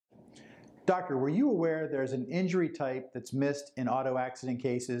Doctor, were you aware there's an injury type that's missed in auto accident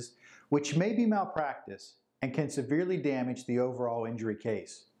cases, which may be malpractice and can severely damage the overall injury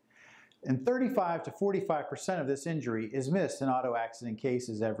case? And 35 to 45% of this injury is missed in auto accident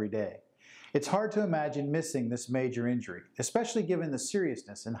cases every day. It's hard to imagine missing this major injury, especially given the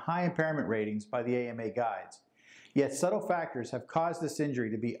seriousness and high impairment ratings by the AMA guides. Yet subtle factors have caused this injury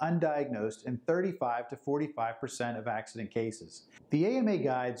to be undiagnosed in 35 to 45% of accident cases. The AMA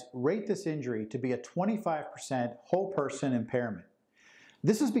guides rate this injury to be a 25% whole person impairment.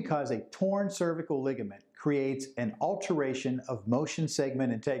 This is because a torn cervical ligament creates an alteration of motion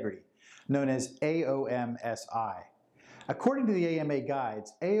segment integrity, known as AOMSI. According to the AMA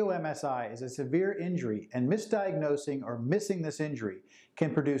guides, AOMSI is a severe injury, and misdiagnosing or missing this injury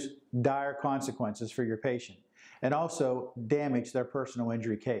can produce dire consequences for your patient and also damage their personal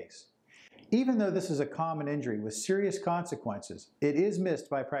injury case. Even though this is a common injury with serious consequences, it is missed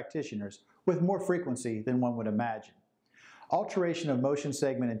by practitioners with more frequency than one would imagine. Alteration of motion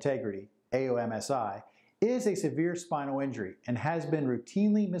segment integrity, AOMSI, is a severe spinal injury and has been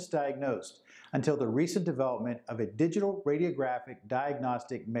routinely misdiagnosed until the recent development of a digital radiographic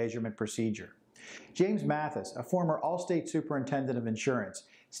diagnostic measurement procedure. James Mathis, a former Allstate superintendent of insurance,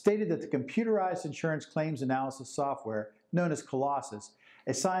 stated that the computerized insurance claims analysis software, known as Colossus,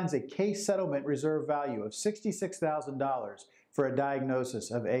 assigns a case settlement reserve value of $66,000 for a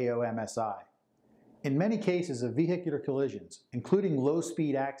diagnosis of AOMSI. In many cases of vehicular collisions, including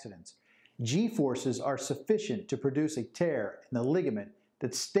low-speed accidents, G-forces are sufficient to produce a tear in the ligament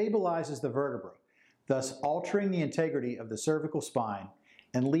that stabilizes the vertebra, thus altering the integrity of the cervical spine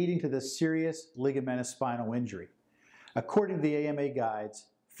and leading to this serious ligamentous spinal injury, according to the AMA Guides,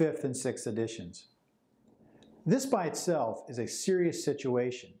 5th and 6th editions. This by itself is a serious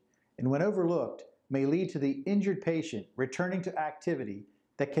situation, and when overlooked, may lead to the injured patient returning to activity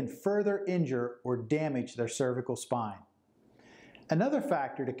that can further injure or damage their cervical spine. Another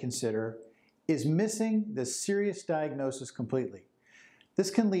factor to consider is missing the serious diagnosis completely. This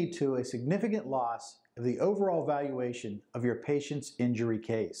can lead to a significant loss of the overall valuation of your patient's injury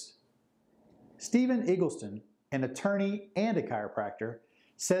case. Stephen Eggleston, an attorney and a chiropractor,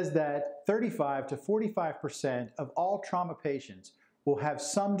 says that 35 to 45% of all trauma patients will have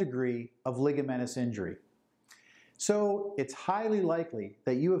some degree of ligamentous injury. So it's highly likely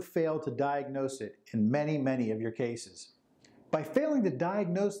that you have failed to diagnose it in many of your cases. By failing to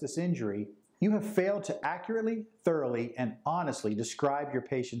diagnose this injury, you have failed to accurately, thoroughly, and honestly describe your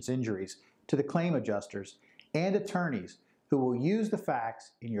patient's injuries to the claim adjusters and attorneys who will use the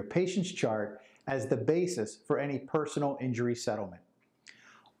facts in your patient's chart as the basis for any personal injury settlement.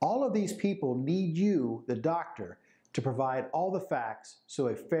 All of these people need you, the doctor, to provide all the facts so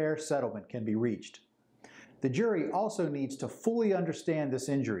a fair settlement can be reached. The jury also needs to fully understand this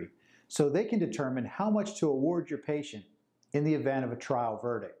injury so they can determine how much to award your patient in the event of a trial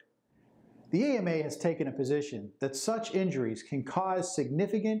verdict. The AMA has taken a position that such injuries can cause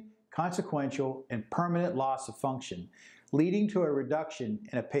significant, consequential, and permanent loss of function, leading to a reduction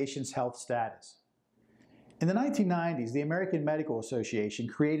in a patient's health status. In the 1990s, the American Medical Association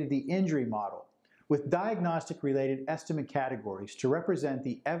created the injury model with diagnostic-related estimate categories to represent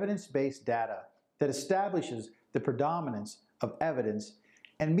the evidence-based data that establishes the predominance of evidence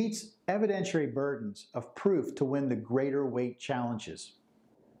and meets evidentiary burdens of proof to win the greater weight challenges.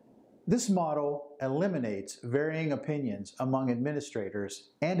 This model eliminates varying opinions among administrators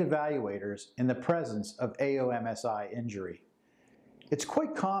and evaluators in the presence of AOMSI injury. It's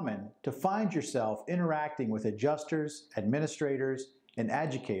quite common to find yourself interacting with adjusters, administrators, and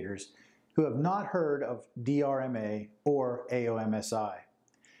educators who have not heard of DRMA or AOMSI.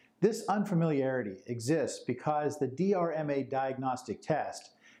 This unfamiliarity exists because the DRMA diagnostic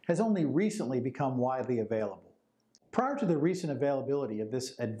test has only recently become widely available. Prior to the recent availability of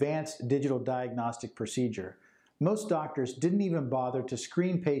this advanced digital diagnostic procedure, most doctors didn't even bother to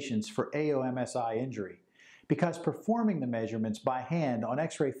screen patients for AOMSI injury because performing the measurements by hand on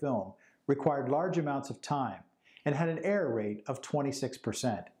X-ray film required large amounts of time and had an error rate of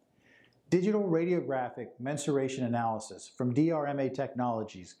 26%. Digital radiographic mensuration analysis from DRMA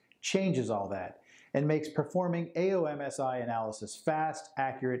Technologies changes all that and makes performing AOMSI analysis fast,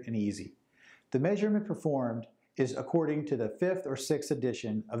 accurate, and easy. The measurement performed is according to the 5th or 6th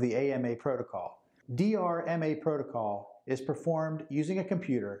edition of the AMA protocol. DRMA protocol is performed using a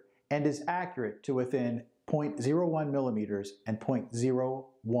computer and is accurate to within 0.01 millimeters and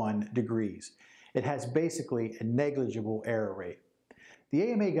 0.01 degrees. It has basically a negligible error rate.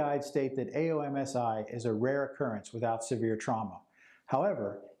 The AMA guides state that AOMSI is a rare occurrence without severe trauma.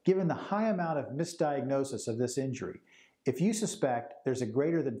 However, given the high amount of misdiagnosis of this injury, if you suspect there's a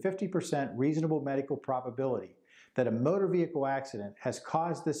greater than 50% reasonable medical probability that a motor vehicle accident has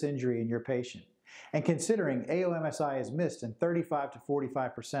caused this injury in your patient, and considering AOMSI is missed in 35 to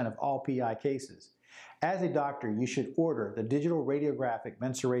 45% of all PI cases, as a doctor, you should order the digital radiographic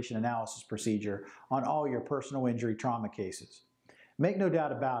mensuration analysis procedure on all your personal injury trauma cases. Make no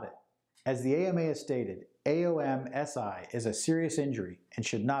doubt about it, as the AMA has stated, AOMSI is a serious injury and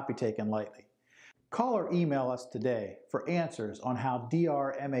should not be taken lightly. Call or email us today for answers on how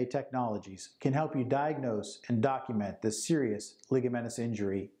DRMA technologies can help you diagnose and document this serious ligamentous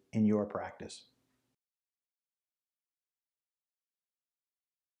injury in your practice.